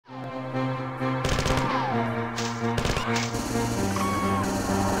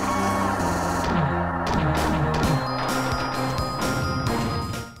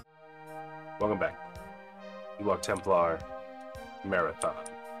𝓓𝓾𝓻𝓪𝓷𝓭𝓪𝓵 marathon.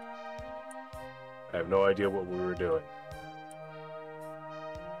 I have no idea what we were doing.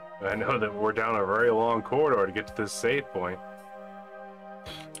 I know that we're down a very long corridor to get to this save point.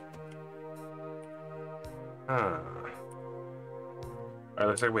 Huh. Alright,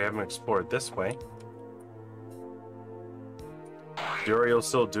 looks like we haven't explored this way. Duriel's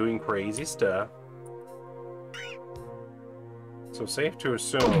still doing crazy stuff. So safe to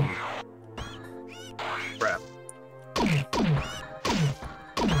assume... Crap.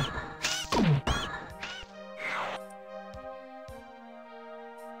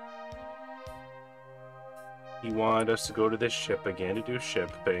 He wanted us to go to this ship again to do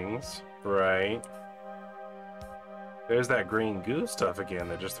ship things, right? There's that green goo stuff again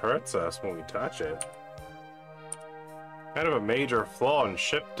that just hurts us when we touch it. Kind of a major flaw in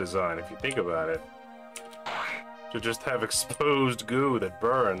ship design if you think about it. To just have exposed goo that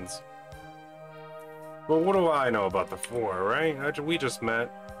burns. Well, what do I know about the four, right? We just met.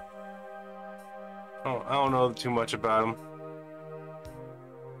 Oh, I don't know too much about them.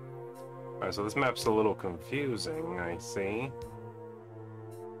 Alright, so this map's a little confusing, I see.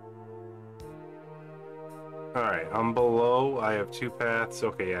 Alright, I'm below. I have two paths.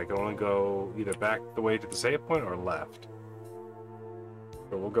 Okay, yeah, I can only go either back the way to the save point or left.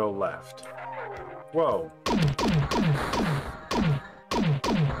 So we'll go left. Whoa.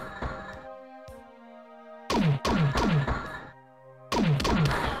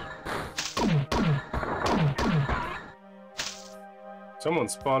 Someone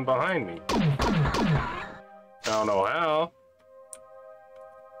spawned behind me. I don't know how.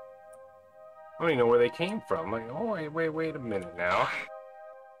 I don't even know where they came from. Like, oh, wait a minute now.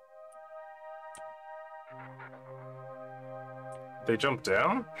 They jumped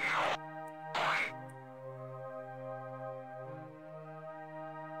down?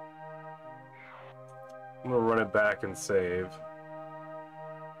 I'm gonna run it back and save.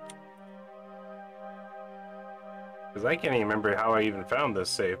 Because I can't even remember how I even found this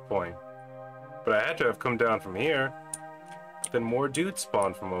save point. But I had to have come down from here. Then more dudes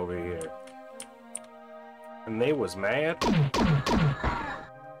spawned from over here. And they was mad.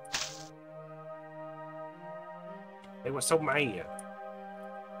 They were so mad.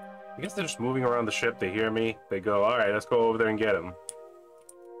 I guess they're just moving around the ship. They hear me. They go, alright, let's go over there and get him.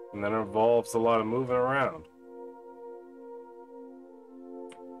 And then it involves a lot of moving around.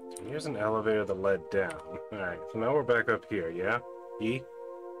 So here's an elevator that led down. Alright, so now we're back up here, yeah? E?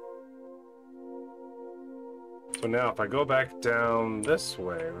 So now if I go back down this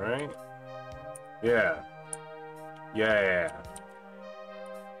way, right? Yeah. Yeah.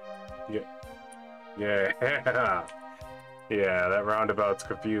 Yeah. Yeah. Yeah, that roundabout's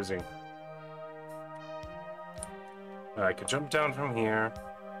confusing. I could jump down from here.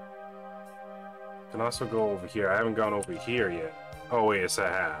 Can also go over here. I haven't gone over here yet. Oh, wait, yes, I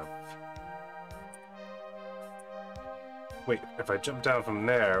have. Wait, if I jump down from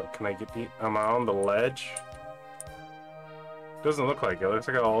there, can I get the... Am I on the ledge? Doesn't look like it. Looks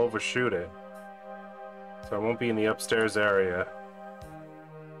like I'll overshoot it. So I won't be in the upstairs area.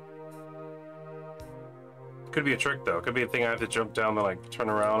 Could be a trick, though. Could be a thing I have to jump down to, like, turn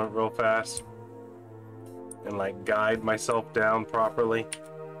around real fast. And, like, guide myself down properly.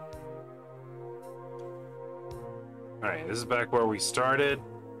 Alright, this is back where we started.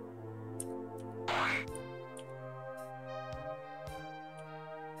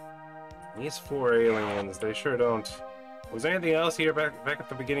 These four aliens, they sure don't... Was there anything else here back at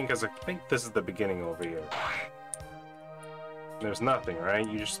the beginning? Because I think this is the beginning over here. There's nothing, right?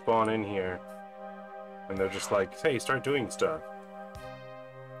 You just spawn in here. And they're just like, hey, start doing stuff.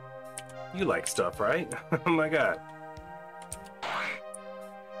 You like stuff, right? Oh my god.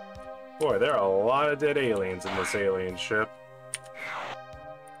 Boy, there are a lot of dead aliens in this alien ship.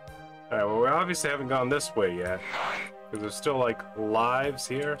 Alright, well, we obviously haven't gone this way yet. Because there's still, like, lives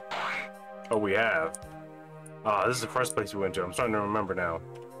here. Oh, we have. Ah, this is the first place we went to. I'm starting to remember now.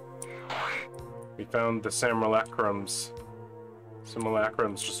 We found the simulacrums.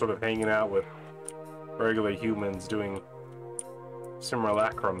 Simulacrums just sort of hanging out with regular humans doing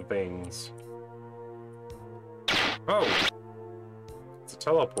simulacrum things. Oh! It's a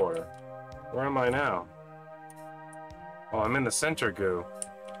teleporter. Where am I now? Oh, I'm in the center goo.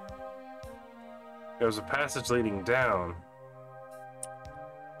 There's a passage leading down.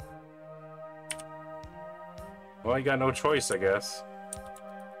 Well, you got no choice, I guess.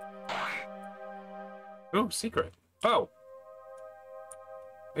 Ooh, secret. Oh!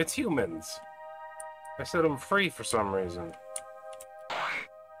 It's humans. I set them free for some reason.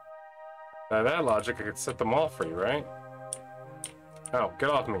 By that logic, I could set them all free, right? Oh, get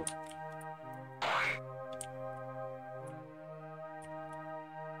off me.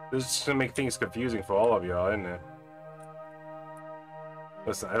 This is just gonna make things confusing for all of y'all, isn't it?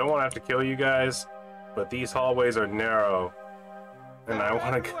 Listen, I don't want to have to kill you guys, but these hallways are narrow, and I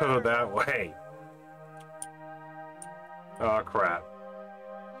want to go that way. Oh, crap.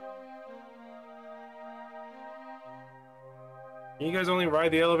 Can you guys only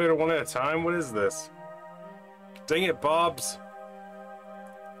ride the elevator one at a time? What is this? Dang it, Bobs.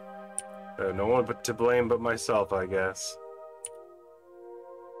 No one to blame but myself, I guess.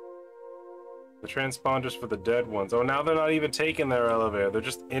 The transponders for the dead ones. Oh, now they're not even taking their elevator. They're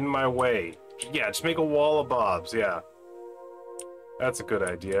just in my way. Yeah, just make a wall of Bobs, yeah. That's a good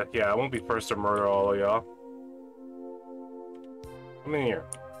idea. Yeah, I won't be first to murder all of y'all. Come in here.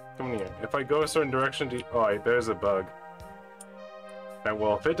 Come in here. If I go a certain direction, oh, there's a bug. Now,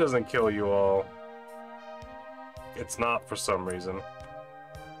 well, if it doesn't kill you all, it's not for some reason.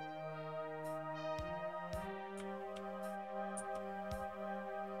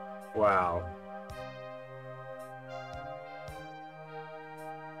 Wow.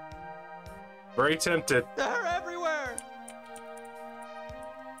 Very tempted. They're everywhere.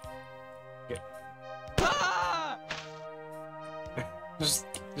 Yeah. Ah! Just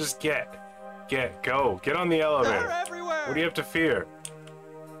go. Get on the elevator. They're everywhere. What do you have to fear?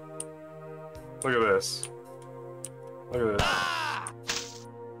 Look at this. Look at this. Ah!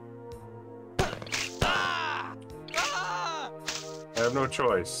 Ah! Ah! I have no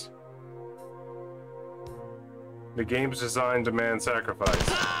choice. The game's designed to demand sacrifice.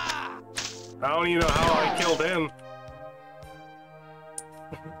 Ah! I don't even know how I killed him.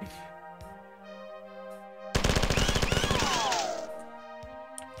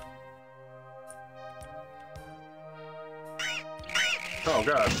 Oh,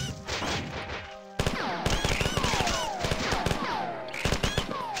 God.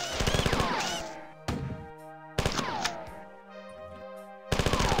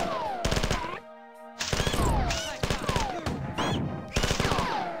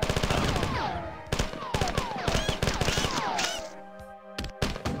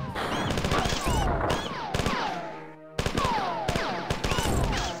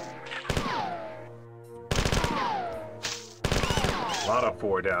 A lot of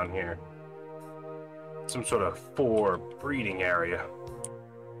 4 down here. Some sort of 4 breeding area.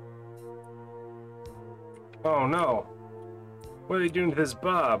 Oh no! What are they doing to this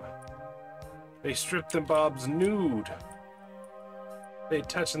Bob? They stripped the Bobs nude. They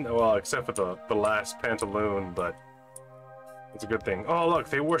touching the, well, except for the last pantaloon, but it's a good thing. Oh look,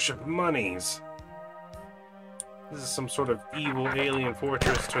 they worship monies. This is some sort of evil alien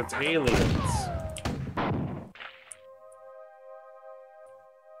fortress towards aliens.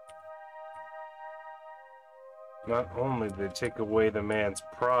 Not only did they take away the man's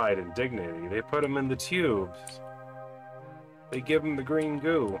pride and dignity, they put him in the tubes. They give him the green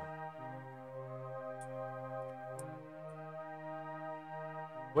goo.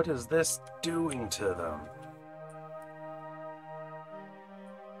 What is this doing to them?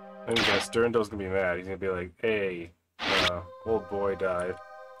 I guess Sterndale's gonna be mad. He's gonna be like, hey, old boy died.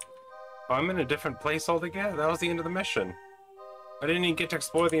 Oh, I'm in a different place altogether. That was the end of the mission. I didn't even get to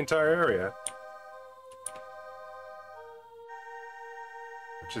explore the entire area.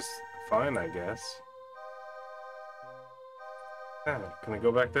 Which is fine, I guess. Can I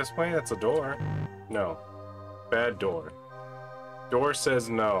go back this way? That's a door. No. Bad door. Door says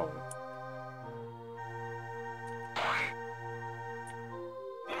no.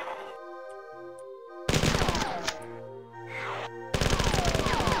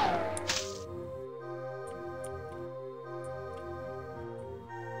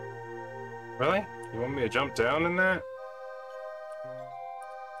 Really? You want me to jump down in that?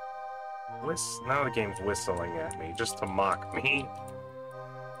 Now the game's whistling at me, just to mock me.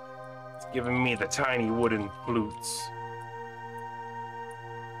 It's giving me the tiny wooden flutes.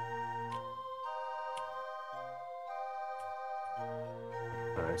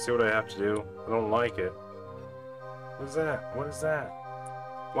 Alright, see what I have to do. I don't like it. What is that? What is that?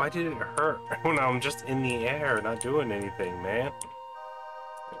 Why did it hurt? When I'm just in the air, not doing anything, man.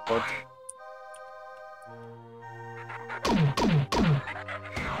 What?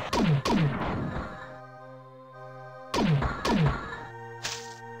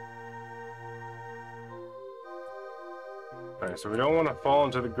 Alright, so we don't want to fall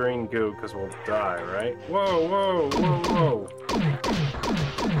into the green goo because we'll die, right? Whoa, whoa, whoa, whoa!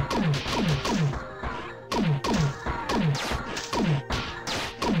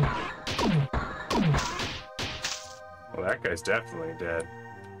 Well, that guy's definitely dead.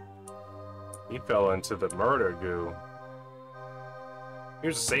 He fell into the murder goo.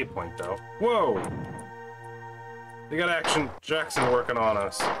 Here's a save point, though. Whoa! They got Action Jackson working on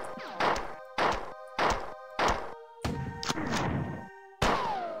us. I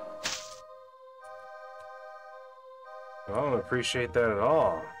don't appreciate that at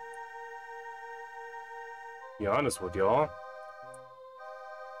all. Be honest with y'all.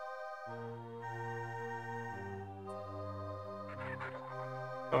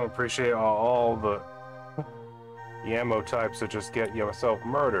 I don't appreciate all the ammo types that just get yourself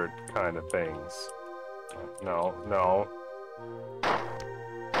murdered kind of things. No, no.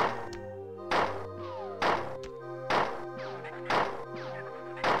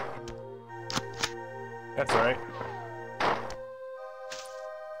 That's right.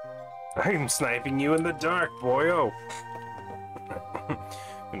 I'm sniping you in the dark, boyo. I'm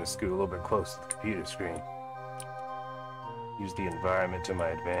gonna scoot a little bit close to the computer screen. Use the environment to my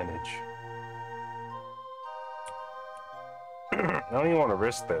advantage. I don't even want to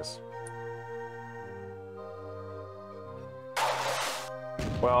risk this.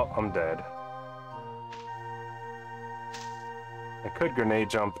 Well, I'm dead. I could grenade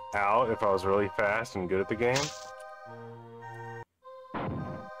jump out if I was really fast and good at the game.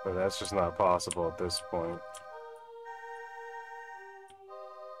 But that's just not possible at this point.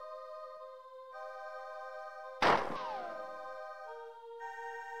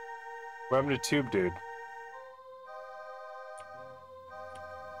 What happened to Tube Dude?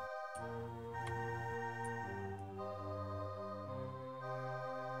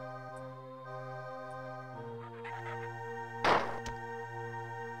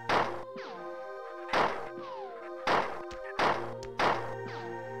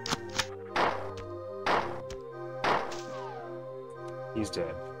 He's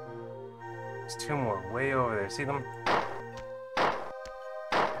dead. There's two more way over there. See them?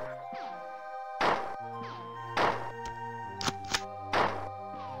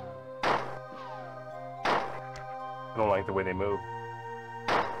 I don't like the way they move.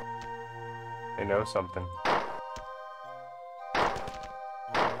 They know something.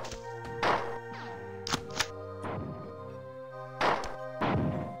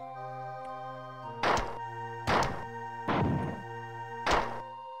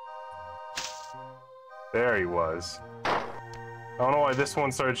 There he was. I don't know why this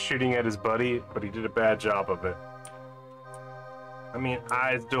one started shooting at his buddy, but he did a bad job of it. I mean,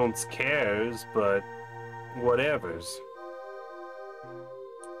 eyes don't cares, but whatevers.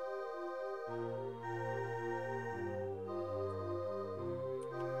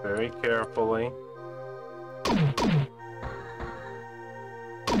 Very carefully.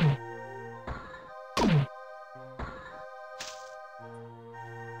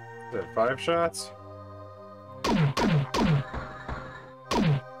 Is that 5 shots?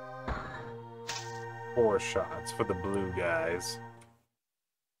 Four shots for the blue guys.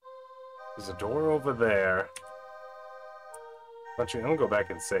 There's a door over there. Actually, I'm gonna go back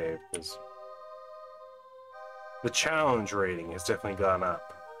and save, because the challenge rating has definitely gone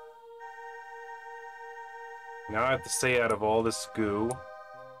up. Now I have to stay out of all this goo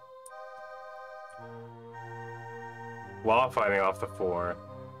while fighting off the 4.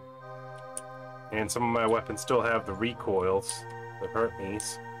 And some of my weapons still have the recoils, the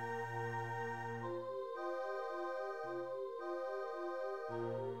𝓓𝓾𝓻𝓪𝓷𝓭𝓪𝓵.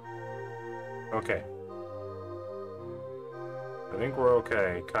 Okay. I think we're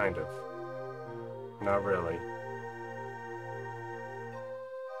okay, kind of. Not really.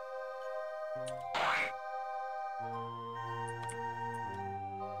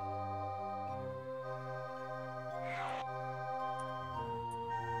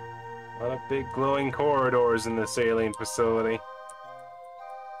 A lot of big glowing corridors in this alien facility.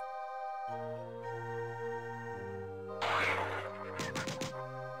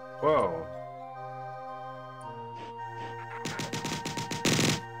 Whoa.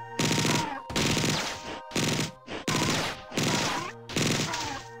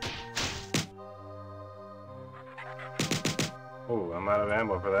 Ooh, I'm out of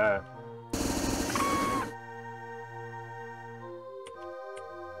ammo for that.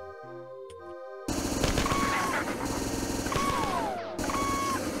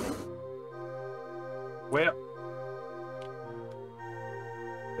 Well,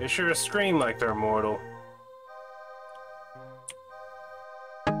 they sure scream like they're mortal.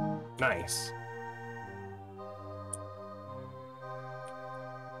 Nice.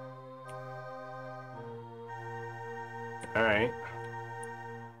 Alright.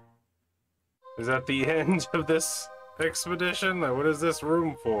 Is that the end of this expedition? Like, what is this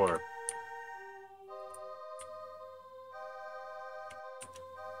room for?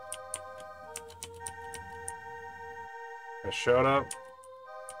 I showed up,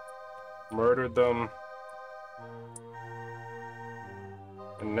 murdered them,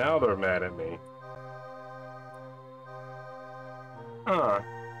 And now they're mad at me. Huh.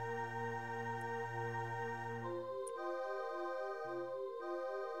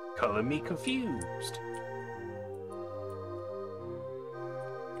 Color me confused.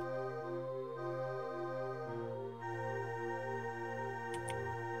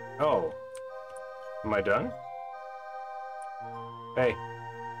 Oh. Am I done? Hey.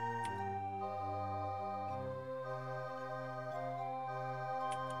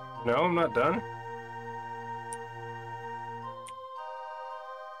 No, I'm not done.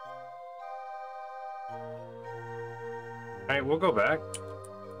 Alright, we'll go back.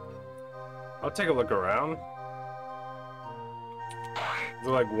 I'll take a look around. Is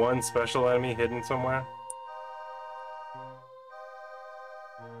there like one special enemy hidden somewhere?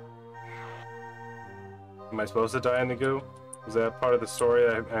 Am I supposed to die in the goo? Is that part of the story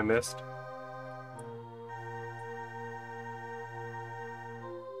I missed?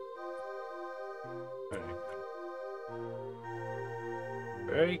 Okay.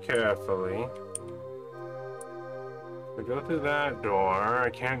 Very carefully. We go through that door. I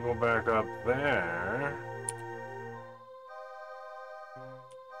can't go back up there.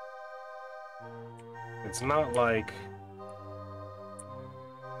 It's not like,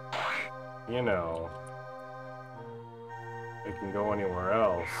 you know, it can go anywhere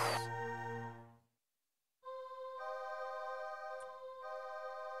else.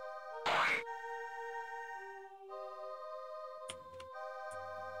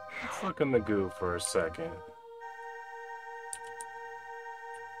 Let's look in the goo for a second.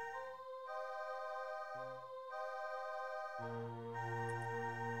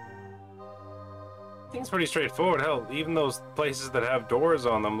 Things pretty straightforward. Hell, even those places that have doors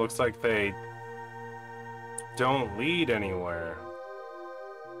on them looks like they don't lead anywhere.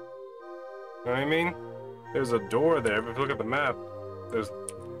 You know what I mean? There's a door there, but if you look at the map,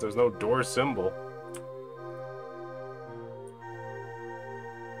 there's no door symbol.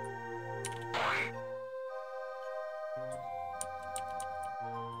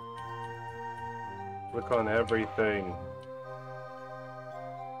 Look on everything.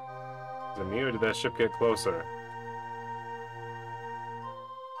 Is it me or did that ship get closer?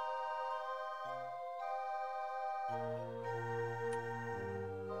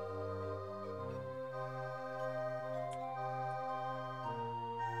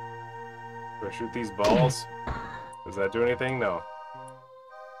 Do I shoot these balls? Does that do anything? No.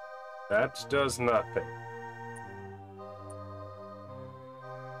 That does nothing.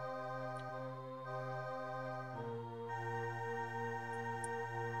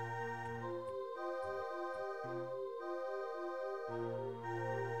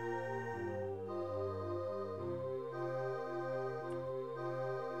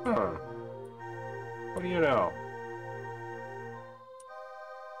 Huh. What do you know?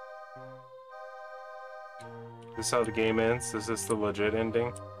 This is how the game ends? Is this the legit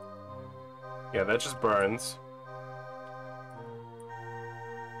ending? Yeah, that just burns.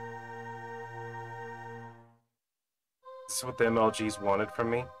 This is what the MLGs wanted from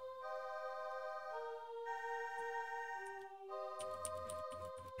me.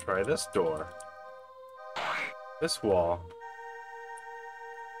 Try this door. This wall.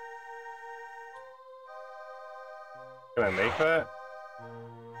 Can I make that?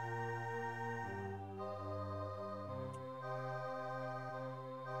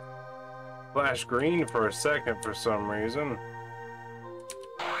 Flash green for a second for some reason.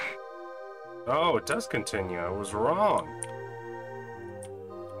 Oh, it does continue. I was wrong.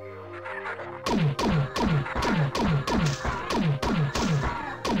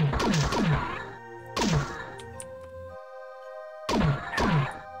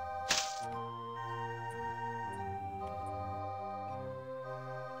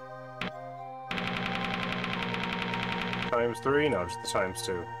 Times 3? No, just the times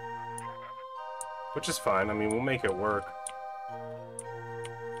 2. Which is fine, I mean, we'll make it work.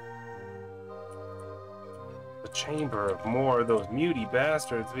 The chamber of more of those muty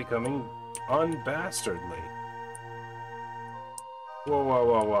bastards becoming unbastardly. Whoa, whoa,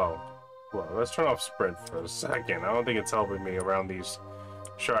 whoa, whoa. Whoa, let's turn off sprint for a second. I don't think it's helping me around these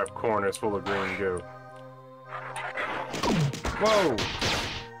sharp corners full of green goo. Whoa!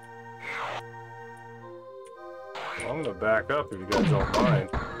 Well, I'm gonna back up if you guys don't mind.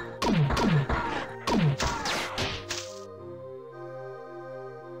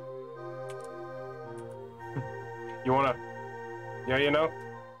 You wanna... Yeah, you know?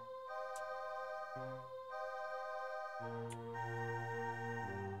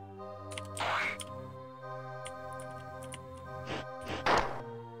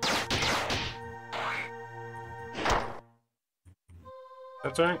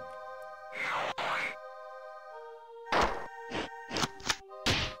 That's right.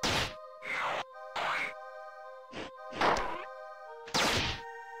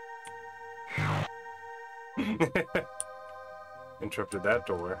 Interrupted that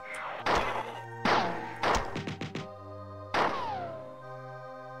door.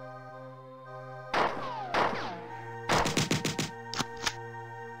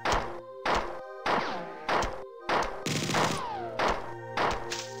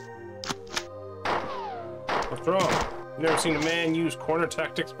 What's wrong? You never seen a man use corner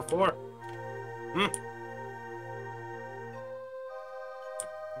tactics before? Hmm?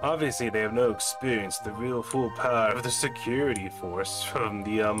 Obviously, they have no experience with the real full power of the security force from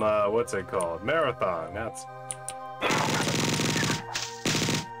the, what's it called? Marathon. That's...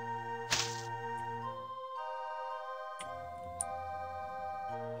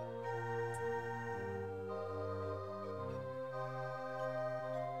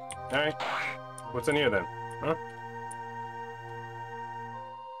 Alright. What's in here, then? Huh?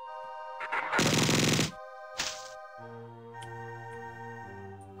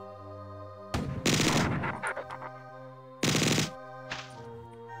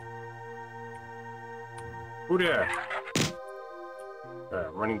 Who there? Alright,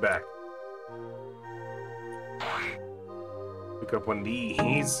 I'm running back. Pick up one of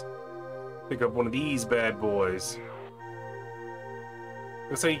these. Pick up one of these bad boys.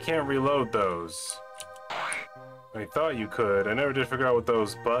 Looks like you can't reload those. I thought you could. I never did figure out what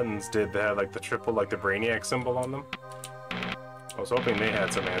those buttons did that had like the triple, like the Brainiac symbol on them. I was hoping they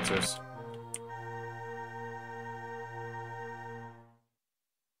had some answers.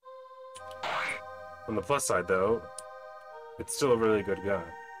 On the plus side, though, it's still a really good gun.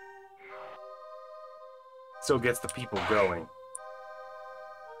 Still gets the people going.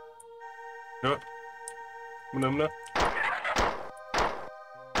 No. No.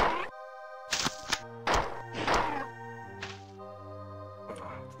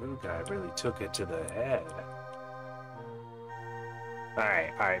 Blue guy really took it to the head.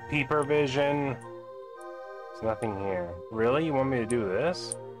 Alright, peeper vision. There's nothing here. Really? You want me to do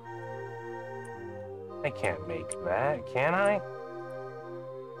this? I can't make that, can I?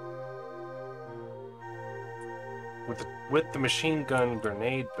 With the machine gun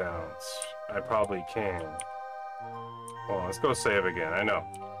grenade bounce, I probably can. Well, let's go save again, I know.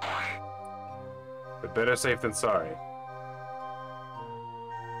 But better safe than sorry.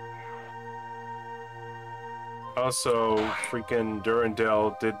 Also, freaking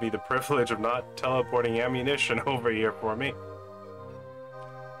𝓓𝓾𝓻𝓪𝓷𝓭 did me the privilege of not teleporting ammunition over here for me.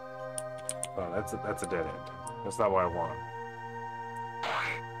 Oh, that's a dead end. That's not what I want.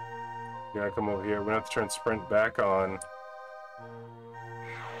 You gotta come over here. We're gonna have to turn sprint back on.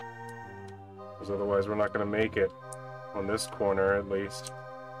 Because otherwise we're not gonna make it. On this corner, at least.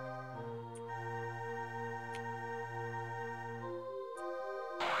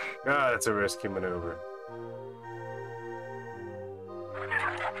 Ah, that's a risky maneuver.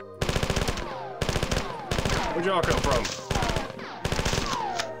 Where'd y'all come from?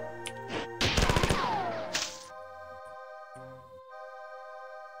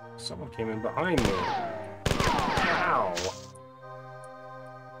 Someone came in behind me. Ow!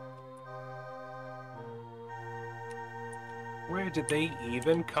 Where did they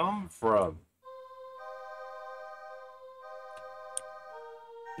even come from?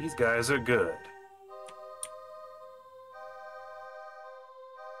 These guys are good.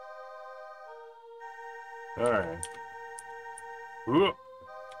 Alright. Whoop!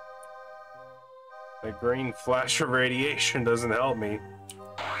 That green flash of radiation doesn't help me.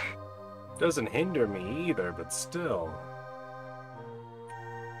 Doesn't hinder me either, but still.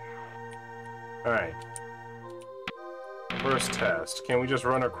 Alright. First test. Can we just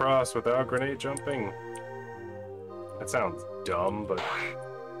run across without grenade jumping? That sounds dumb, but...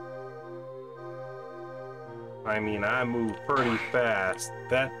 I mean, I move pretty fast.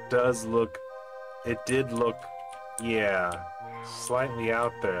 That does look... It did look... Yeah. Slightly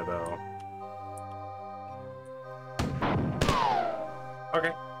out there, though.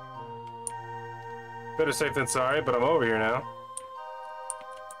 Okay. Better safe than sorry, but I'm over here now.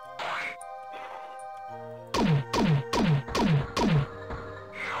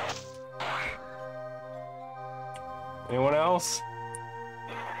 Anyone else?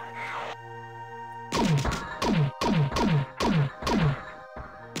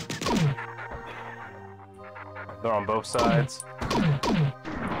 They're on both sides.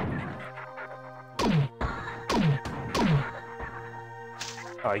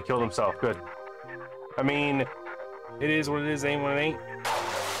 Oh, he killed himself. Good. I mean, it is what it is, ain't what it ain't.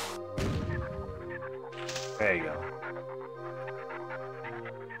 There you go.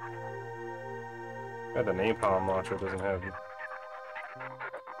 Yeah, the napalm launcher doesn't have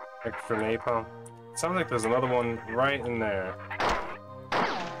extra napalm. Sounds like there's another one right in there.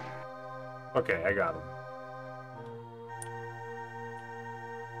 Okay, I got him.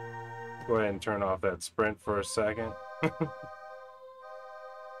 Go ahead and turn off that sprint for a second.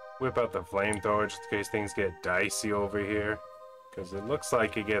 Whip out the flamethrower just in case things get dicey over here. Because it looks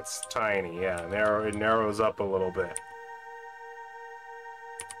like it gets tiny. Yeah, it narrows up a little bit.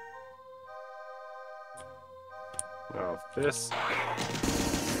 Now if this...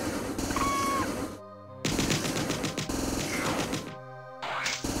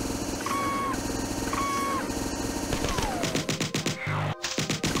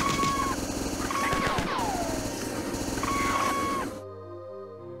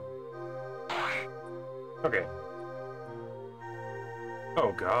 Okay.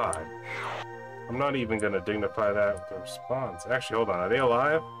 Oh god. I'm not even gonna dignify that with a response. Actually, hold on. Are they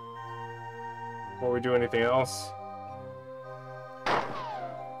alive? Before we do anything else?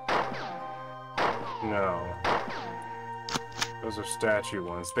 No. Those are statue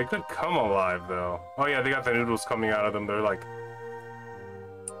ones. They could come alive, though. Oh yeah, they got the noodles coming out of them. They're like...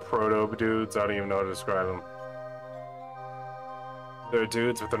 proto dudes. I don't even know how to describe them. They're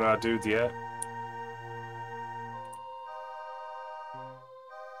dudes, but they're not dudes yet.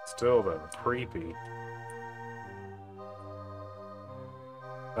 Still, though, creepy.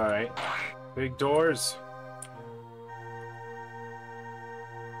 Alright. Big doors.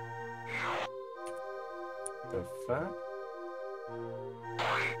 The fuck?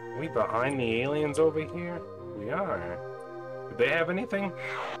 Are we behind the aliens over here? We are. Did they have anything?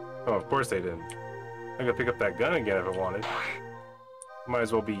 Oh, of course they didn't. I could pick up that gun again if I wanted. Might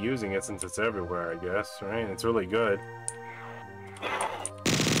as well be using it since it's everywhere, I guess, right? It's really good.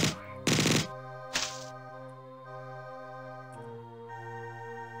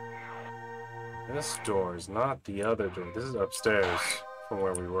 This door is not the other door. This is upstairs from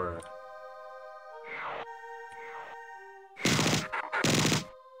where we were.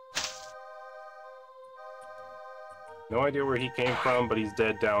 No idea where he came from, but he's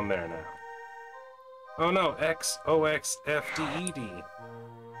dead down there now. Oh no, XOXFDED.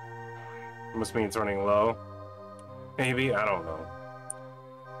 Must mean it's running low. Maybe, I don't know.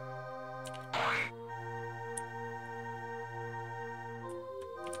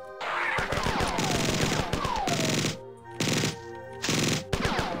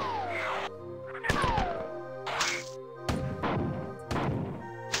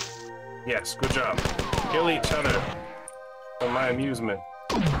 Yes, good job. Kill each other for my amusement.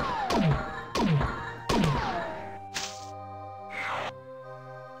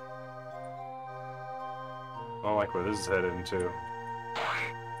 I don't like where this is headed into.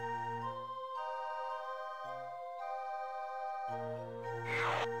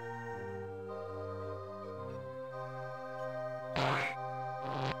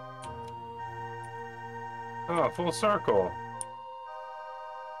 Oh, full circle.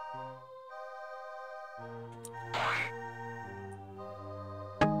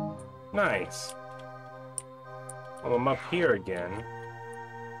 Nice. Well, I'm up here again.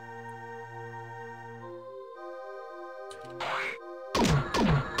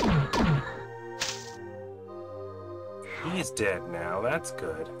 He's dead now, that's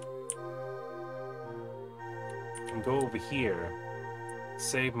good. And go over here.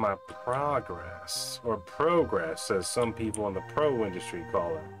 Save my progress. Or progress, as some people in the pro industry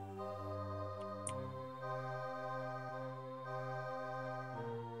call it.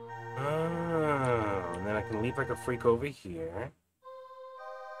 Oh, and then I can leap like a freak over here.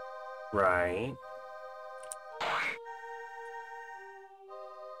 Right.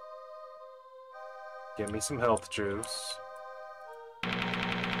 Get me some health juice.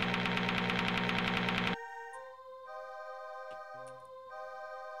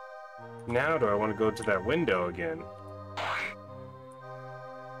 Now do I want to go to that window again?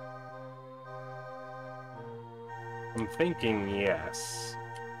 I'm thinking yes.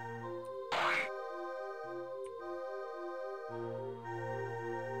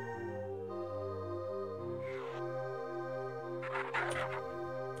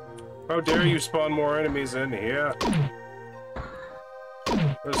 How dare you spawn more enemies in here?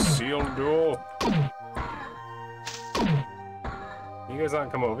 A sealed door. You guys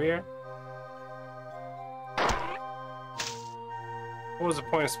not come over here? What was the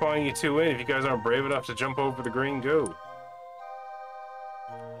point of spawning you two in if you guys aren't brave enough to jump over the green goo?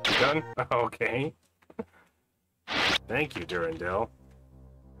 You done? Okay. Thank you, 𝓓𝓾𝓻𝓪𝓷𝓭.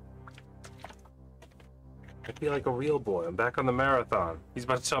 I feel like a real boy. I'm back on the marathon. He's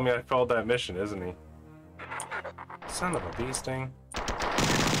about to tell me I failed that mission, isn't he? Son of a bee sting.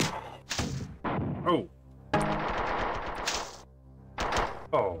 Oh.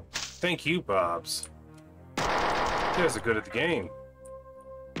 Oh, thank you, Bobs. You guys are good at the game.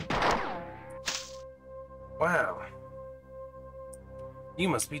 Wow. You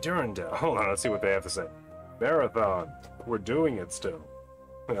must be 𝓓𝓾𝓻𝓪𝓷𝓭. Hold on, let's see what they have to say. Marathon. We're doing it still.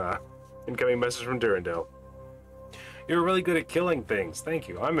 Incoming message from 𝓓𝓾𝓻𝓪𝓷𝓭. You're really good at killing things. Thank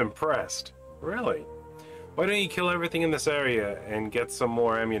you. I'm impressed. Really? Why don't you kill everything in this area and get some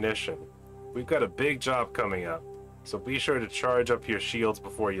more ammunition? We've got a big job coming up, so be sure to charge up your shields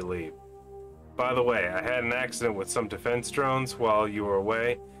before you leave. By the way, I had an accident with some defense drones while you were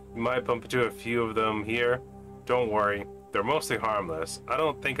away. You might bump into a few of them here. Don't worry, they're mostly harmless. I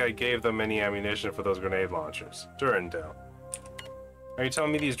don't think I gave them any ammunition for those grenade launchers. 𝓓𝓾𝓻𝓪𝓷𝓭. Are you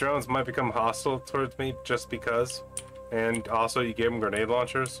telling me these drones might become hostile towards me just because? And also you gave them grenade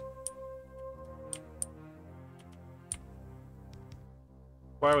launchers?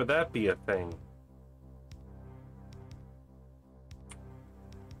 Why would that be a thing?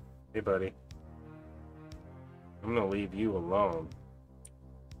 Hey, buddy. I'm gonna leave you alone.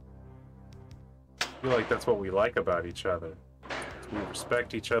 I feel like that's what we like about each other. We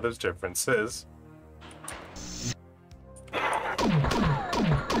respect each other's differences.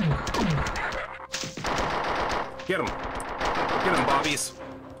 Get them! Get them, Bobbies!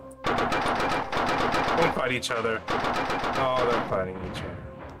 Don't fight each other. Oh, they're fighting each other.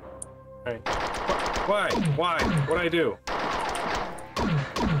 Alright. Why? Why? What'd I do?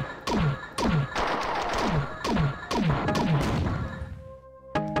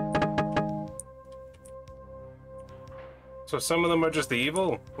 So some of them are just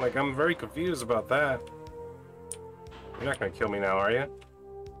evil? Like, I'm very confused about that. You're not gonna kill me now, are you?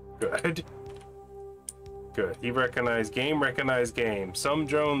 Good. Good. He recognized game. Some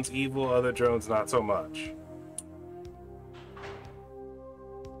drones evil, other drones not so much.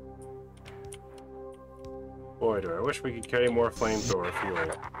 Boy, do I wish we could carry more flamethrower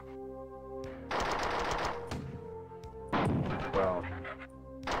fuel. Well.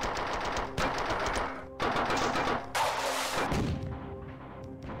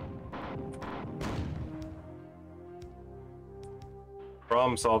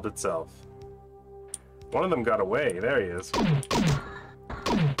 Problem solved itself. One of them got away. There he is.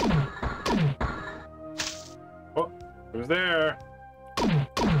 Oh, who's there?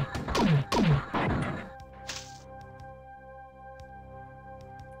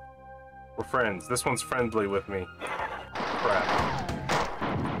 We're friends. This one's friendly with me. Crap.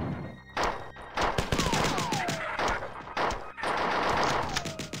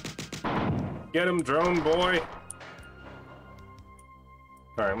 Get him, drone boy.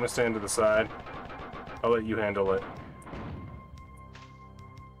 Alright, I'm gonna stand to the side. I'll let you handle it.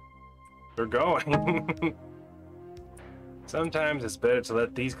 They're going. Sometimes it's better to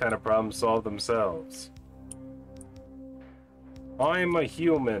let these kind of problems solve themselves. I'm a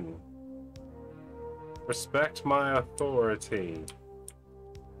human. Respect my authority.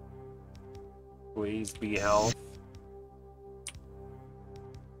 Please be health.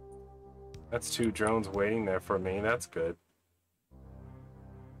 That's 2 drones waiting there for me. That's good.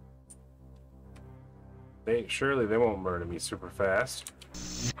 Surely they won't murder me super fast.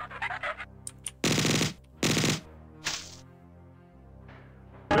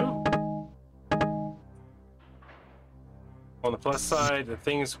 On the plus side, the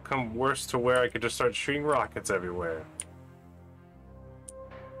things come worse to where I could just start shooting rockets everywhere.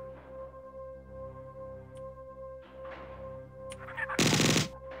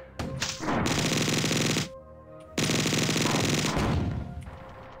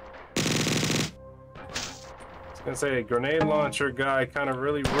 I was gonna say, grenade launcher guy kind of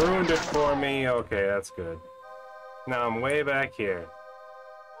really ruined it for me. Okay, that's good. Now I'm way back here.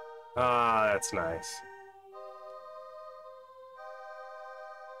 Ah, that's nice.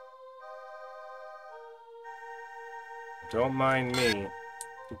 Don't mind me.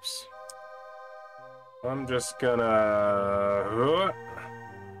 Oops. I'm just gonna...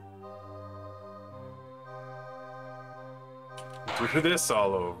 do this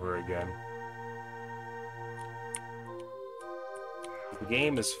all over again. The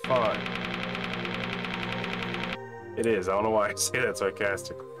game is fun. It is. I don't know why I say that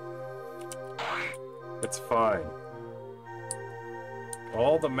sarcastically. It's fine.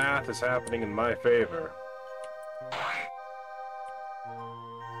 All the math is happening in my favor.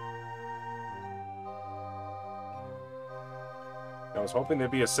 I was hoping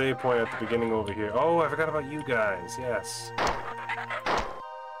there'd be a save point at the beginning over here. Oh, I forgot about you guys. Yes.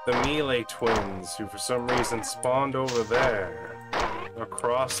 The melee twins, who for some reason spawned over there.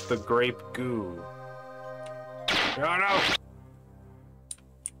 Across the grape goo. Oh no!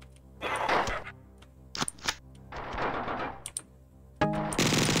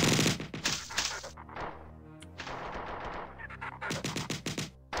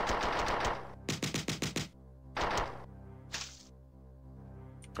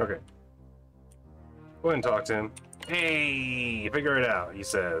 Okay. Go ahead and talk to him. Hey, figure it out, he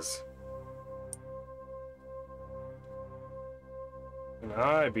says. And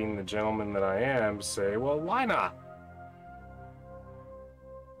I, being the gentleman that I am, say, well, why not?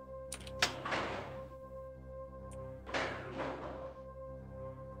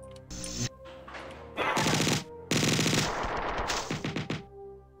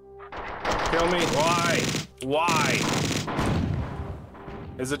 Kill me? Why? Why?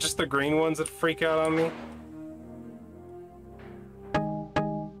 Is it just the green ones that freak out on me?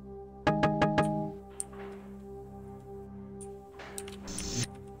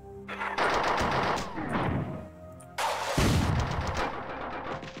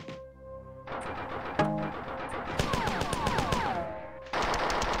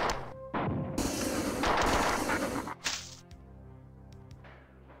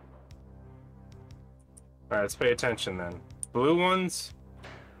 Alright, let's pay attention then. Blue ones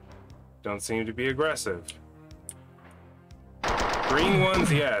don't seem to be aggressive. Green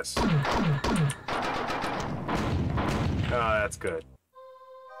ones, yes. Ah, that's good.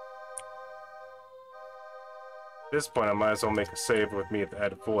 At this point, I might as well make a save with me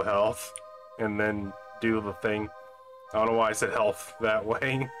at full health and then do the thing. I don't know why I said health that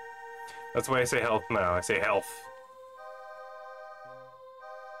way. That's why I say health now. I say health.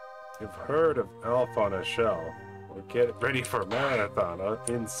 You've heard of Elf on a Shell. Well, get ready for a marathon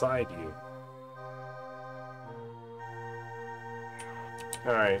inside you.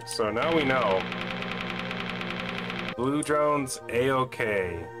 Alright, so now we know. Blue drones,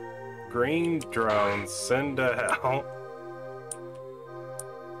 A-OK. Green drones, send to hell.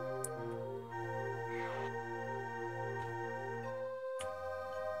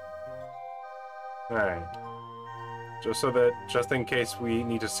 Alright. Just in case we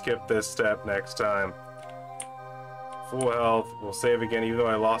need to skip this step next time. Full health, we'll save again, even though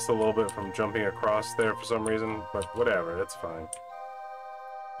I lost a little bit from jumping across there for some reason, but whatever, that's fine.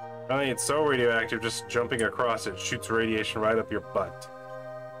 I mean, it's so radioactive, just jumping across it shoots radiation right up your butt.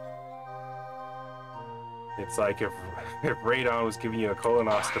 It's like if radon was giving you a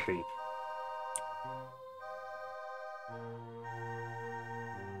colonoscopy.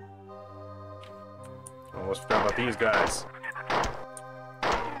 Almost forgot about these guys.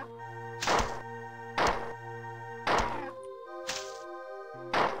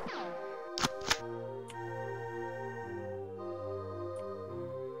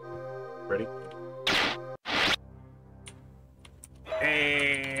 Ready?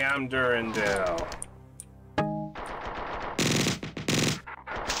 Hey, I'm 𝓓𝓾𝓻𝓪𝓷𝓭𝓪𝓵.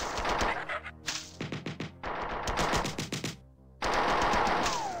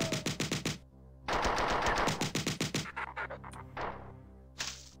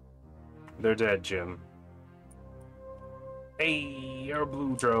 They're dead, Jim. Hey, you're a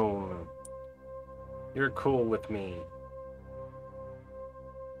blue drone. You're cool with me.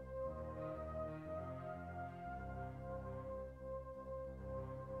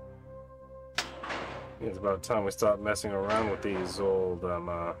 It's about time we stop messing around with these old,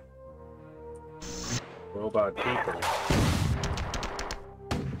 robot people.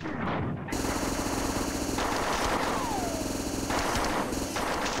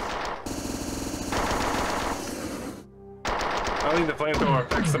 I don't think the flamethrower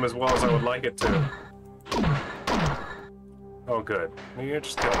affects them as well as I would like it to. Oh, good. You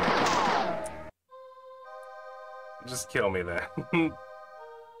just kill me. Just kill me then.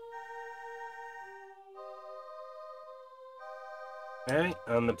 Hey,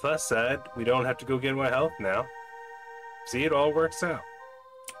 on the plus side, we don't have to go get my health now. See, it all works out.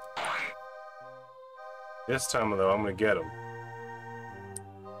 This time, though, I'm gonna get him.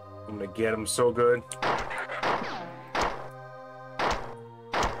 I'm gonna get him so good.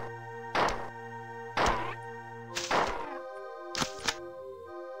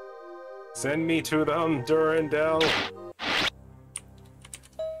 Send me to the 𝓓𝓾𝓻𝓪𝓷𝓭𝓪.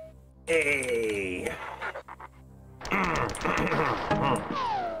 Hey.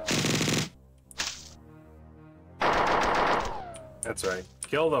 That's right.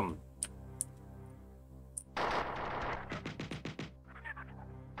 Kill them.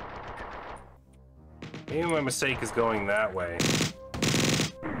 Maybe my mistake is going that way.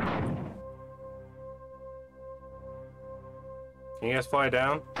 Can you guys fly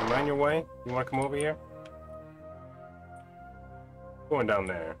down? Am I on your way? You want to come over here? Going down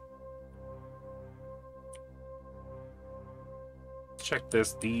there. Check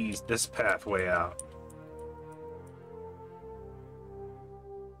this pathway out.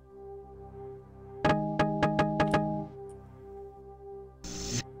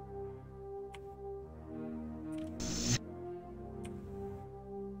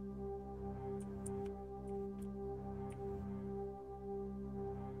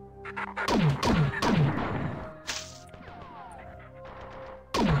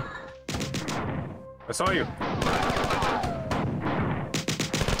 I saw you.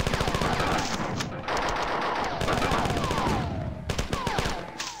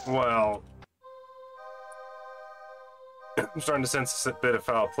 Well, I'm starting to sense a bit of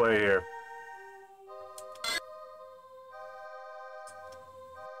foul play here.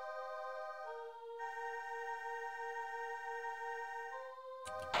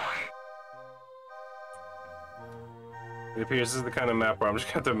 It appears this is the kind of map where I'm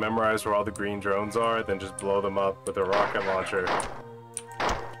just going to have to memorize where all the green drones are, then just blow them up with a rocket launcher.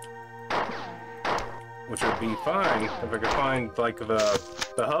 Which would be fine if I could find, like, the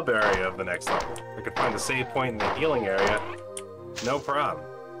hub area of the next level. If I could find the save point in the healing area, no problem.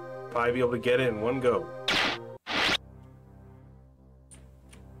 Probably be able to get it in one go.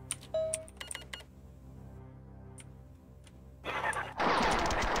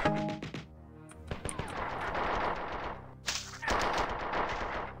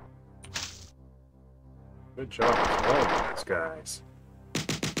 Good job slowing these guys.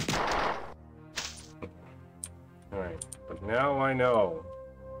 Alright, but now I know.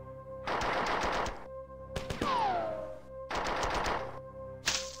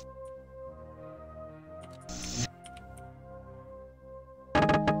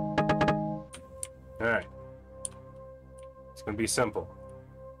 Alright. It's gonna be simple.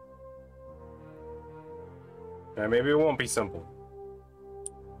 And maybe it won't be simple.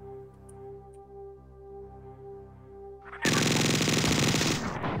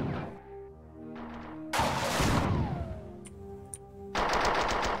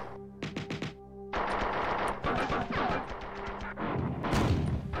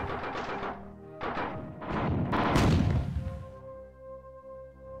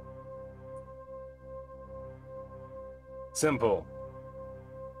 Simple.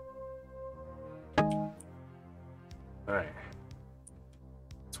 Alright.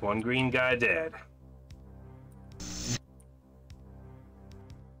 It's one green guy dead.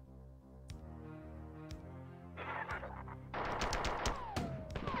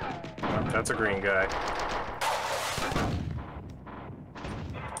 Oh, that's a green guy.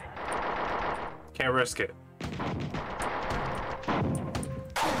 Can't risk it.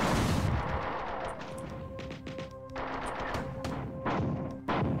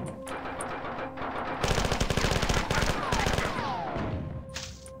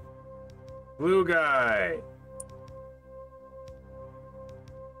 Blue guy.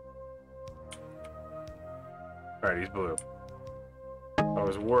 Alright, he's blue. I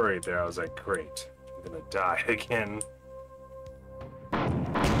was worried there. I was like, great. I'm gonna die again.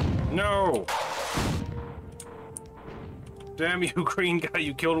 No! Damn you, green guy.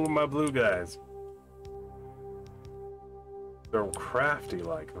 You killed one of my blue guys. They're crafty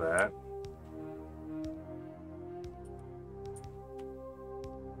like that.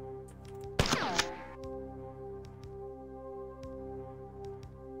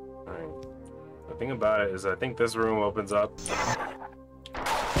 The thing about it is I think this room opens up.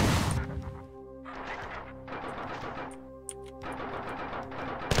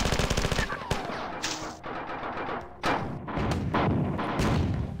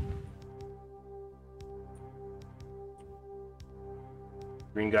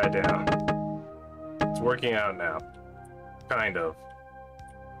 Green guy down. It's working out now. Kind of.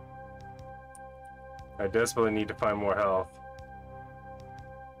 I desperately need to find more health.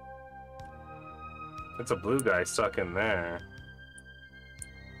 It's a blue guy stuck in there.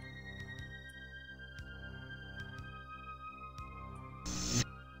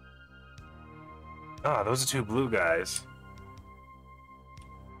 Ah, those are two blue guys.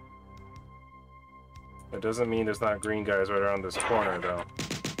 That doesn't mean there's not green guys right around this corner, though.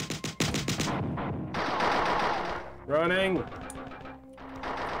 Running!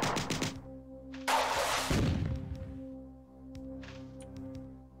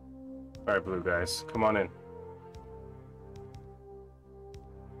 Alright, blue guys, come on in.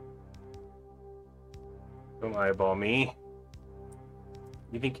 Don't eyeball me.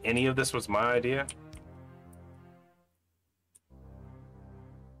 You think any of this was my idea?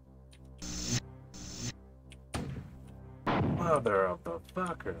 Mother of the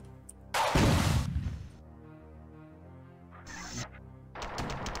fucker.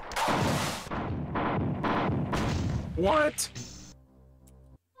 What?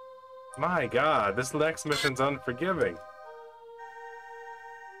 My god, this next mission's unforgiving.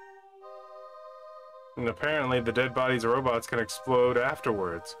 And apparently the dead bodies of robots can explode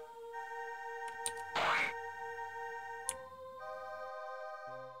afterwards.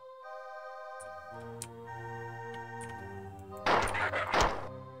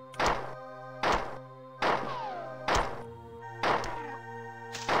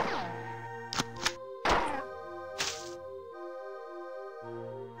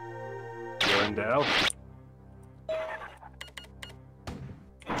 Durandal.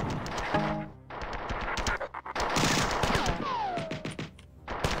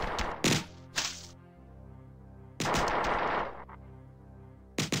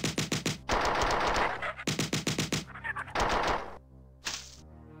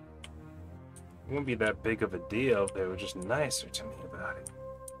 It wouldn't be that big of a deal if they were just nicer to me about it.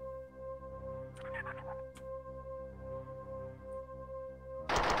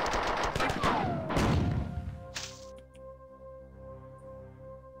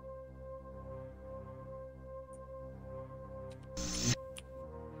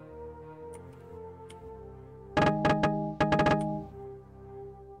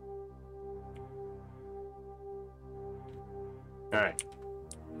 All right.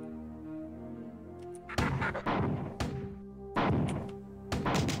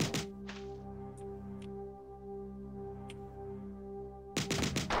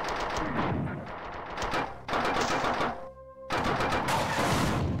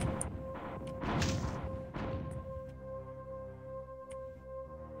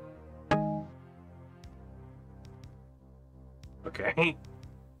 Okay.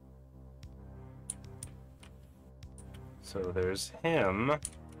 So there's him.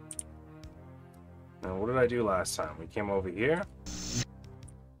 Now, what did I do last time? We came over here.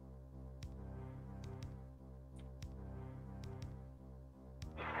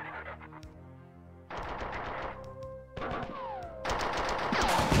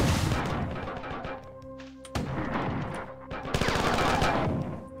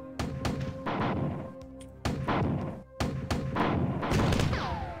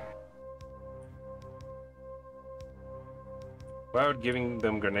 Why would giving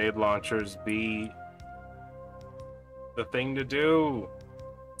them grenade launchers be the thing to do,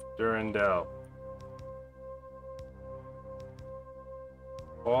 Durandal?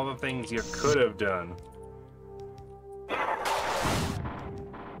 All the things you could have done.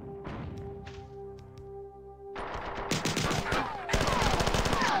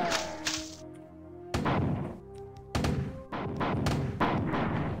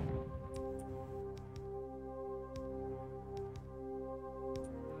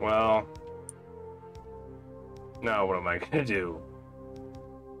 Well, now what am I gonna do?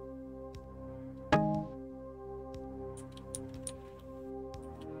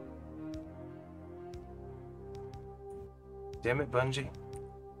 Damn it, Bungie.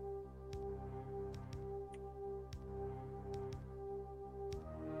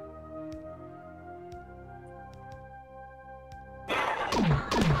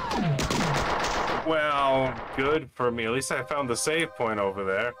 Well, good for me. At least I found the save point over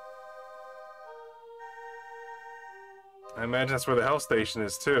there. I imagine that's where the health station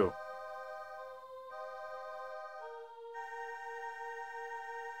is, too.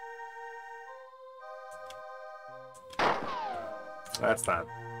 That's not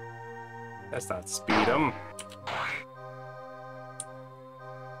speed 'em.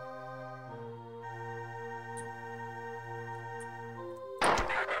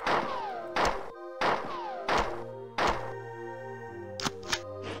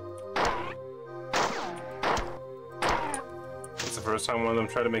 It's the first time one of them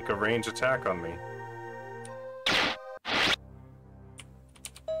tried to make a range attack on me.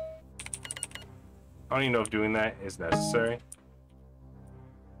 I don't even know if doing that is necessary.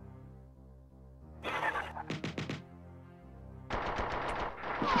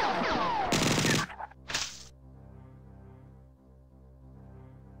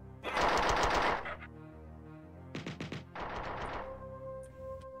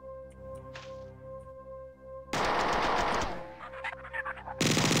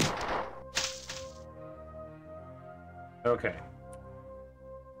 Okay.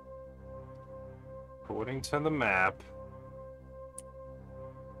 According to the map,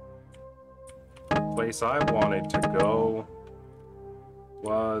 the place I wanted to go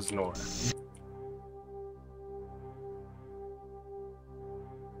was north.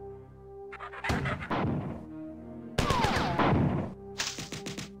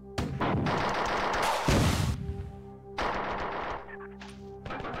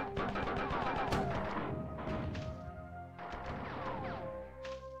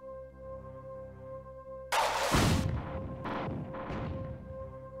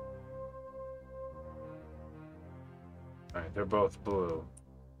 Alright, they're both blue.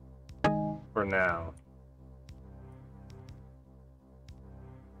 For now.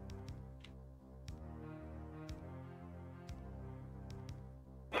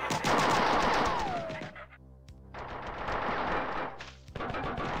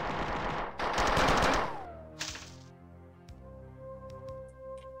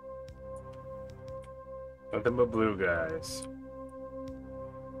 Nothing but blue guys.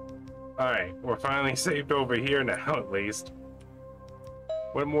 Alright, we're finally saved over here now, at least.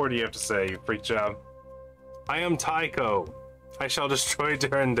 What more do you have to say, you freak job? I am 𝓓𝓾𝓻𝓪𝓷𝓭𝓪𝓵. I shall destroy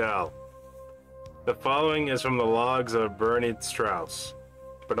𝓓𝓾𝓻𝓪𝓷𝓭𝓪𝓵. The following is from the logs of Bernard Strauss,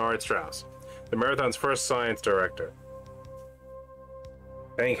 the marathon's first science director.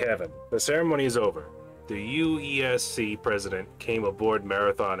 Thank heaven. The ceremony is over. The UESC president came aboard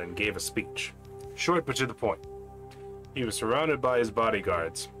Marathon and gave a speech. Short but to the point. He was surrounded by his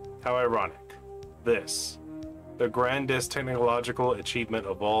bodyguards. How ironic. This, the grandest technological achievement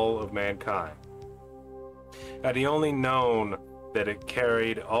of all of mankind. Had he only known that it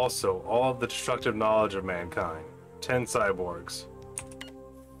carried also all of the destructive knowledge of mankind. 10 cyborgs.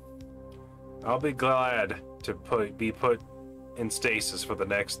 I'll be glad to be put in stasis for the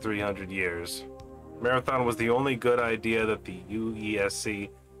next 300 years. Marathon was the only good idea that the UESC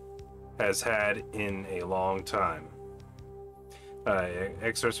has had in a long time.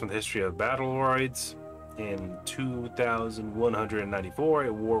 Excerpts from the history of battleroids. In 2194,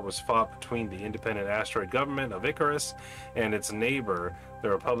 a war was fought between the independent asteroid government of Icarus and its neighbor, the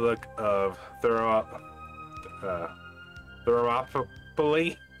Republic of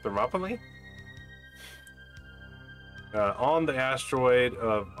𝓓𝓾𝓪𝓵 on the asteroid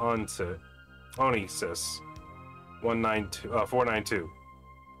of Oneisis 492.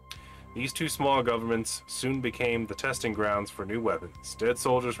 These two small governments soon became the testing grounds for new weapons. Dead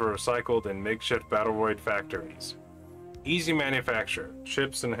soldiers were recycled in makeshift battleroid factories. Easy manufacture,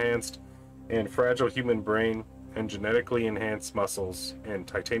 chips enhanced and fragile human brain and genetically enhanced muscles and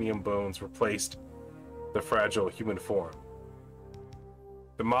titanium bones replaced the fragile human form.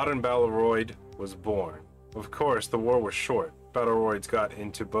 The modern battleroid was born. Of course, the war was short. Battleroids got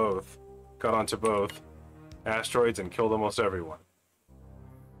onto both asteroids and killed almost everyone.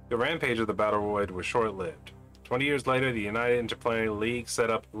 The rampage of the battleroid was short-lived. 20 years later, the United Interplanetary League set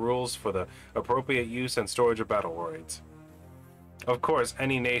up rules for the appropriate use and storage of battleroids. Of course,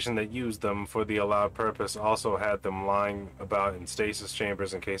 any nation that used them for the allowed purpose also had them lying about in stasis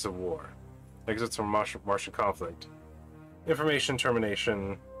chambers in case of war. Exits from Martian conflict. Information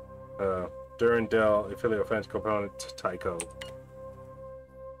termination. 𝓓𝓾𝓻𝓪𝓷𝓭𝓪𝓵, affiliate offense component 𝓓𝓾𝓾𝓪𝓷𝓭𝓪.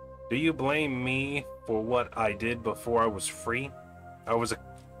 Do you blame me for what I did before I was free? I was a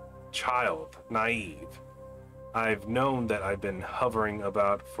child, naive. I've known that I've been hovering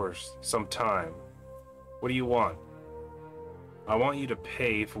about for some time. What do you want? I want you to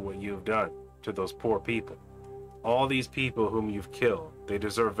pay for what you've done to those poor people. All these people whom you've killed, they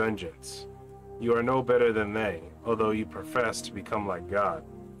deserve vengeance. You are no better than they, although you profess to become like God.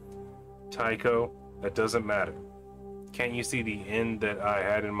 𝓓𝓾𝓻𝓪𝓷𝓭𝓪, that doesn't matter. Can't you see the end that I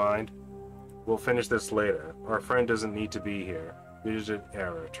had in mind? We'll finish this later. Our friend doesn't need to be here. Visit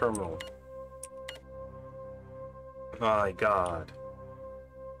error. Terminal. My God.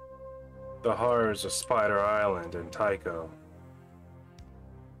 The horrors of Spider Island and 𝓓𝓾𝓾𝓪.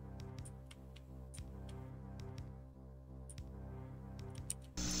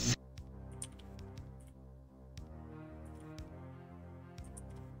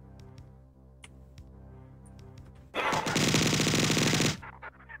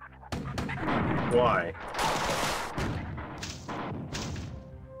 Why?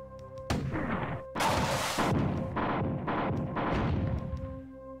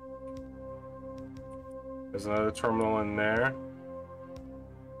 There's another terminal in there.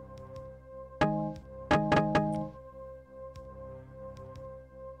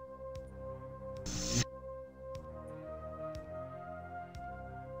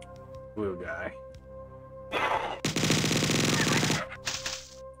 Blue guy.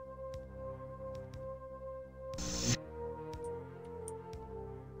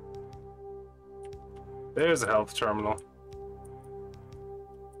 There's a health terminal.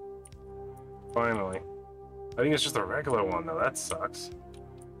 Finally. I think it's just a regular one, though. That sucks.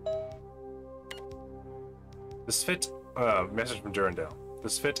 The 𝓓𝓾, message from 𝓓𝓾𝓻𝓪𝓷𝓭𝓪. The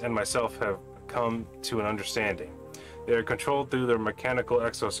𝓓𝓏 and myself have come to an understanding. They are controlled through their mechanical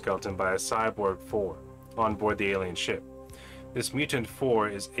exoskeleton by a cyborg 4 on board the alien ship. This mutant 4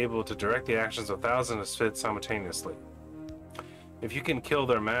 is able to direct the actions of thousands of 𝓓𝓏s simultaneously. If you can kill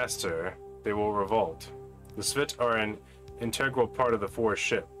their master, they will revolt. The 𝓓𝓏 are an integral part of the 4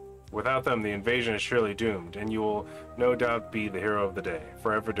 ship. Without them, the invasion is surely doomed, and you will no doubt be the hero of the day.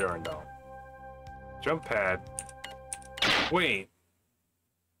 Forever, 𝓓𝓾𝓻𝓪𝓷𝓭𝓪. Jump pad. Wait.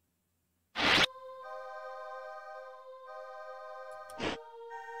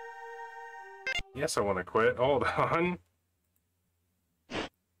 Yes, I want to quit. Hold on.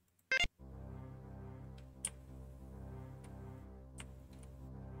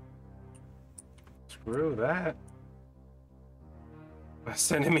 Screw that.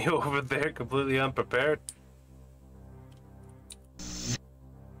 Sending me over there completely unprepared.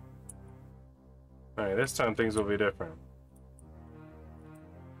 Alright, this time things will be different.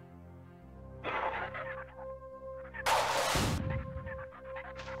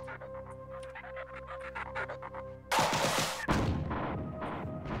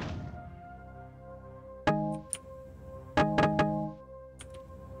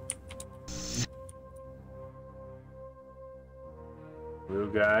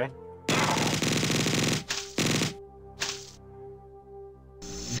 Blue guy.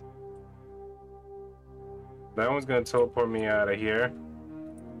 That one's gonna teleport me out of here.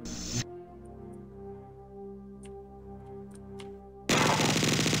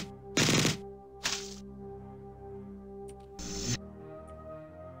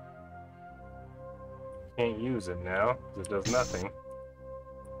 Can't use it now, because it does nothing.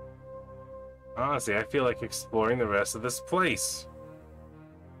 Honestly, I feel like exploring the rest of this place.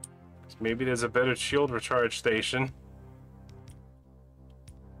 Maybe there's a better shield recharge station.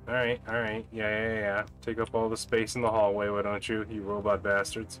 Alright, alright. Yeah. Take up all the space in the hallway, why don't you, you robot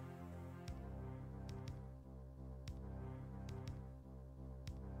bastards?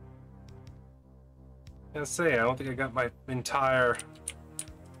 I was gonna say, I don't think I got my entire...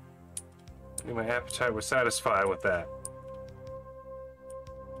 I think my appetite was satisfied with that.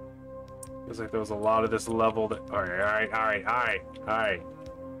 Feels like there was a lot of this level that... Alright.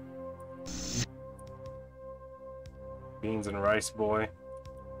 Beans and rice, boy.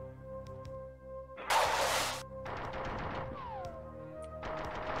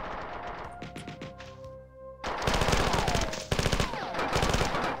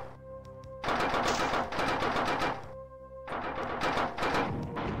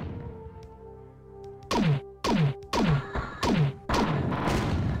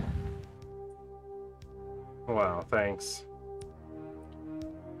 Wow, thanks.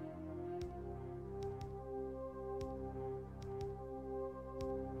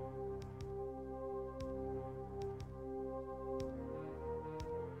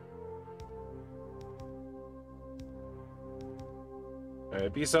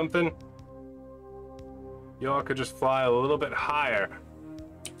 Alright, be something. Y'all could just fly a little bit higher.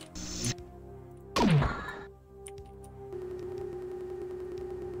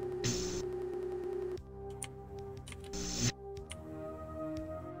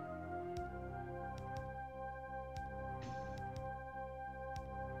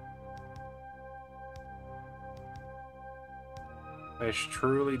 I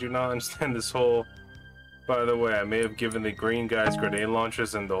truly do not understand this whole... By the way, I may have given the green guys grenade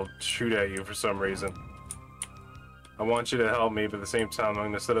launchers and they'll shoot at you for some reason. I want you to help me, but at the same time I'm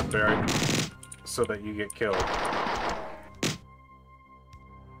going to set up barriers so that you get killed.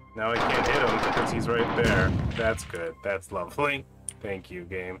 Now I can't hit him because he's right there. That's good. That's lovely. Thank you,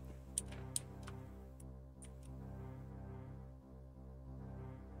 game.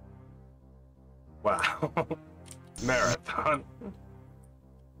 Wow. Marathon.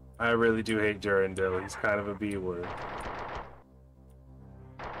 I really do hate Durandil. He's kind of a B word.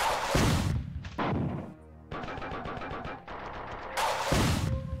 I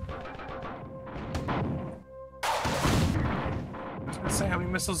was gonna say, how many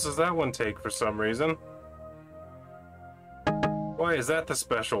missiles does that one take for some reason? Why is that the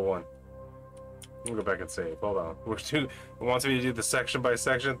special one? We'll go back and save. Hold on. It wants me to do the section by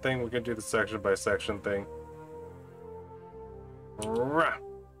section thing. We're gonna do the section by section thing. Rah.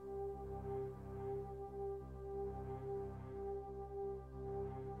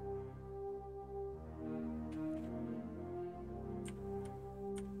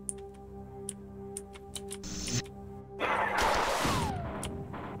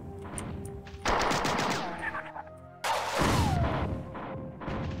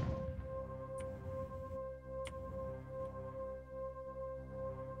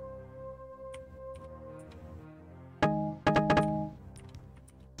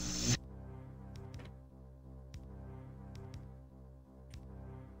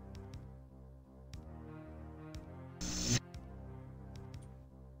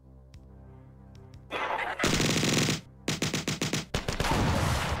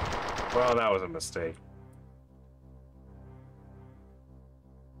 Well, that was a mistake.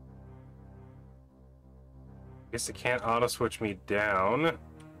 Guess it can't auto-switch me down.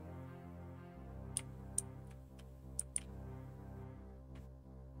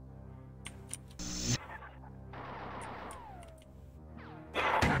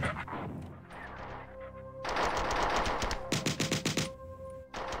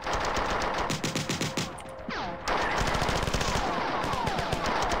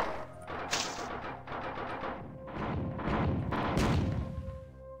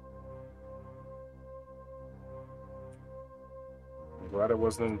 Glad I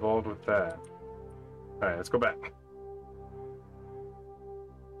wasn't involved with that. Alright, let's go back.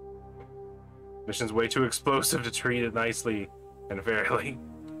 Mission's way too explosive to treat it nicely and fairly.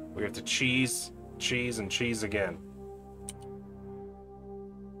 We have to cheese, and cheese again.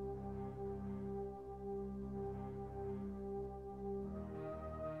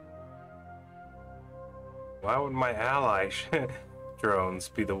 Why would my ally drones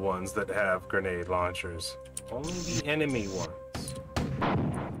be the ones that have grenade launchers? Only the enemy ones.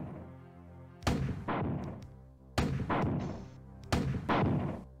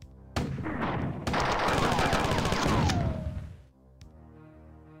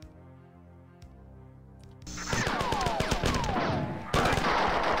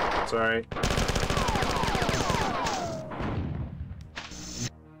 Sorry.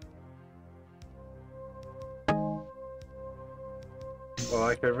 Well,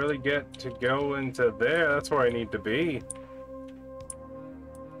 I could really get to go into there. That's where I need to be.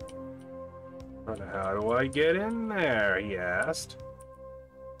 But how do I get in there, he asked.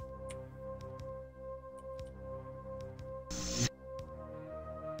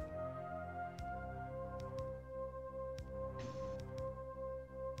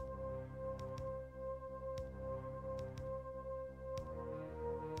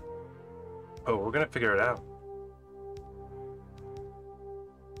 Oh, we're gonna figure it out.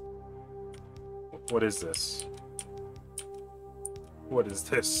 What is this? What is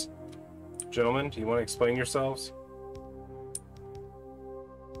this? Gentlemen, do you want to explain yourselves?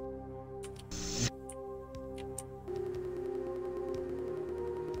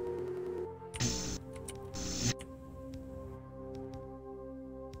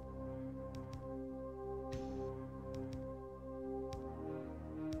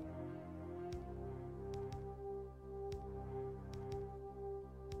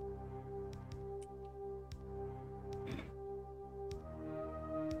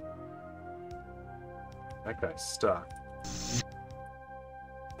 That guy's stuck.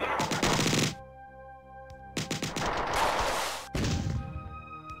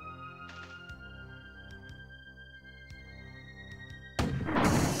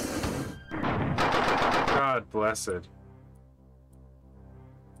 God blessed.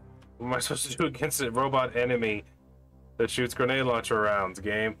 What am I supposed to do against a robot enemy that shoots grenade launcher rounds,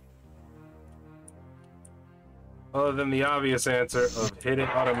 game? Other than the obvious answer of hit it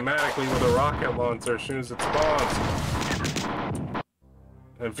automatically with a rocket launcher as soon as it spawns.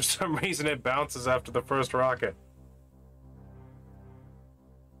 And for some reason it bounces after the first rocket.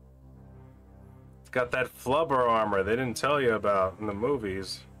 It's got that flubber armor they didn't tell you about in the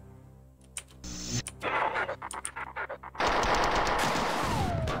movies.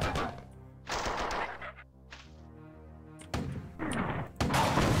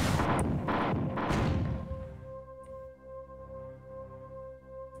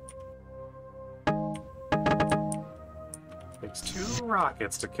 Takes 2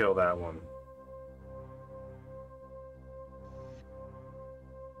 rockets to kill that one.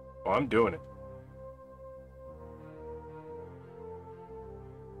 Oh, I'm doing it.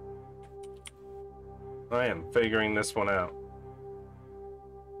 I am figuring this one out.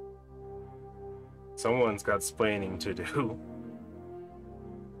 Someone's got splaining to do.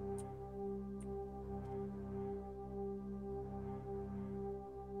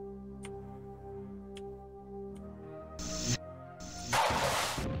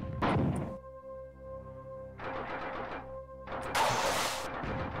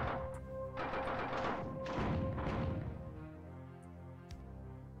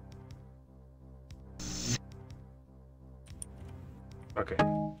 Okay.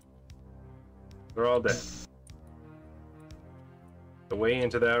 They're all dead. The way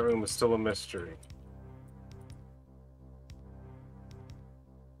into that room is still a mystery.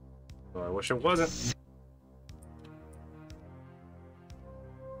 Well, I wish it wasn't.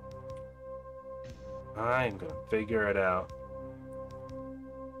 I'm gonna figure it out.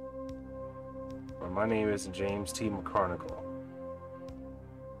 Well, my name is James T. 𝓓𝓾𝓻𝓪𝓵.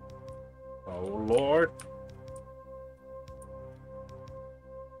 Oh, Lord.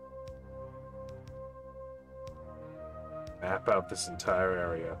 Map out this entire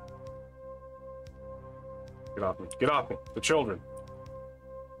area. Get off me. Get off me. The children.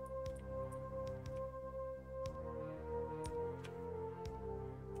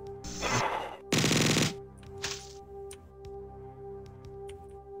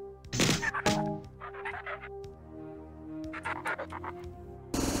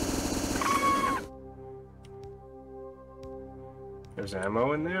 There's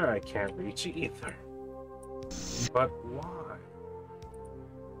ammo in there I can't reach either. But why?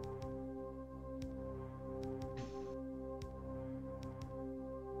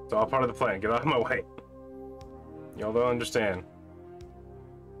 It's all part of the plan. Get out of my way. Y'all don't understand.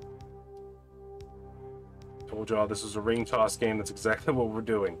 Told y'all this is a ring toss game. That's exactly what we're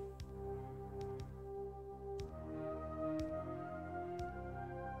doing.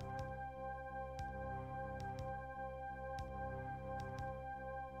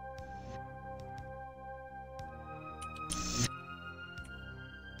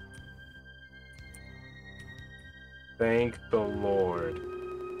 Thank the Lord.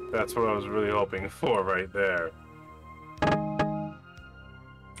 That's what I was really hoping for right there.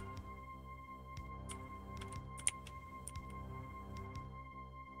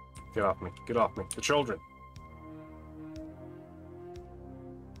 Get off me. Get off me. The children.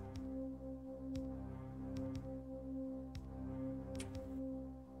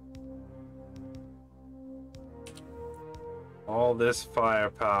 All this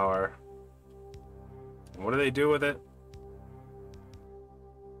firepower. What do they do with it?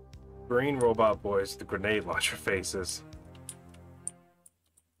 Green robot boys, the grenade launcher faces.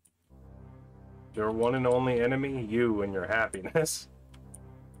 Your one and only enemy, you and your happiness.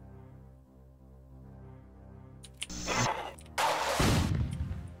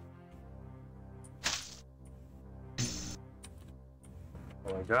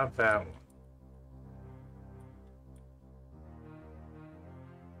 Well, I got that one.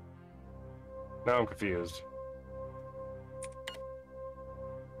 Now I'm confused.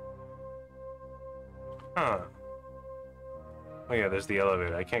 Huh. Oh yeah, there's the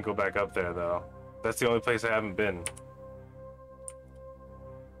elevator. I can't go back up there, though. That's the only place I haven't been.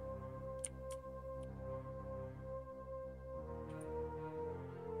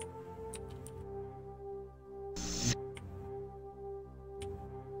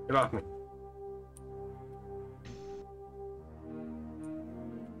 Get off me.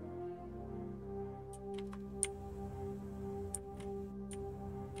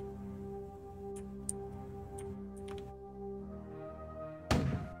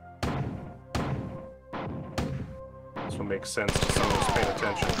 This will make sense to someone who's paying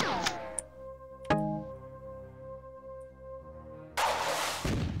attention.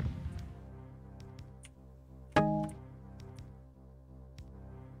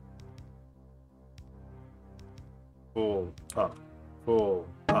 Full up. Full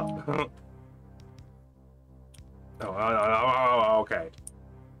up. Okay.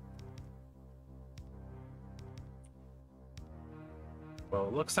 Well,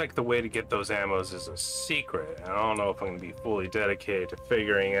 it looks like the way to get those ammos is a secret. I don't know if I'm going to be fully dedicated to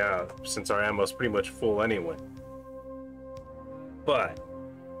figuring out, since our ammo's pretty much full anyway. But,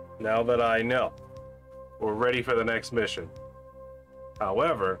 now that I know, we're ready for the next mission.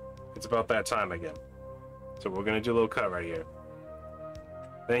 However, it's about that time again. So we're going to do a little cut right here.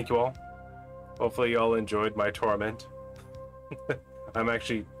 Thank you all. Hopefully you all enjoyed my torment. I am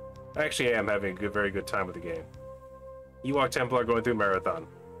having a very good time with the game. 𝓓𝓾𝓻𝓪𝓷𝓭𝓪𝓵 going through marathon.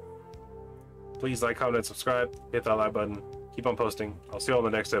 Please like, comment, and subscribe. Hit that like button. Keep on posting. I'll see you all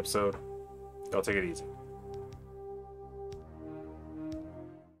in the next episode. Y'all take it easy.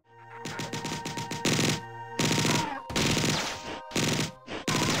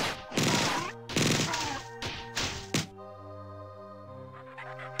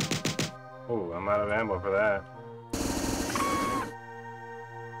 Ooh, I'm out of ammo for that.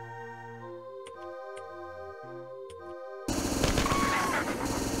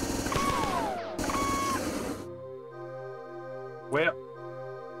 Well,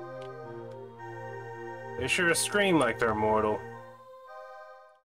 they sure scream like they're mortal.